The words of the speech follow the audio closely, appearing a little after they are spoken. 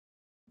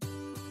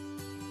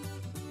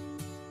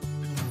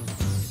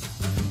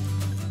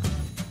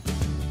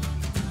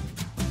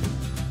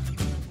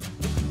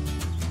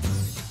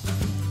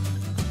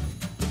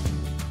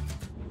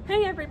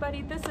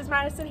everybody, this is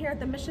Madison here at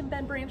the Mission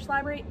Bend Branch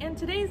Library, and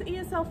today's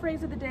ESL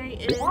phrase of the day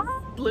is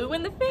blue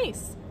in the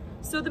face.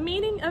 So the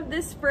meaning of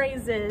this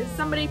phrase is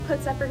somebody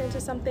puts effort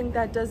into something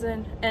that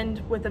doesn't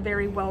end with a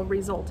very well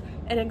result.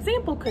 An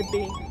example could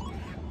be,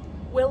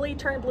 Willie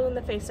turned blue in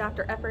the face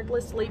after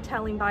effortlessly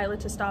telling Violet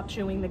to stop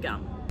chewing the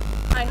gum.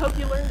 I hope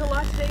you learned a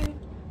lot today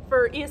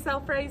for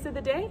ESL phrase of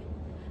the day.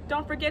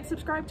 Don't forget to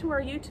subscribe to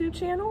our YouTube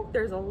channel.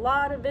 There's a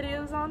lot of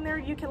videos on there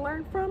you can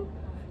learn from.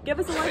 Give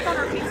us a like on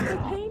our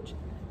Facebook page.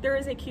 There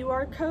is a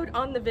QR code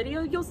on the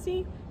video you'll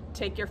see.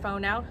 Take your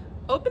phone out,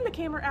 open the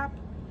camera app,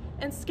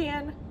 and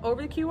scan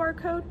over the QR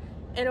code,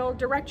 and it'll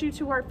direct you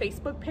to our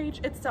Facebook page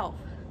itself.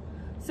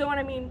 So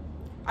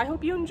I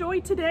hope you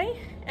enjoyed today,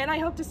 and I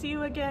hope to see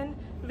you again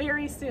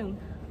very soon.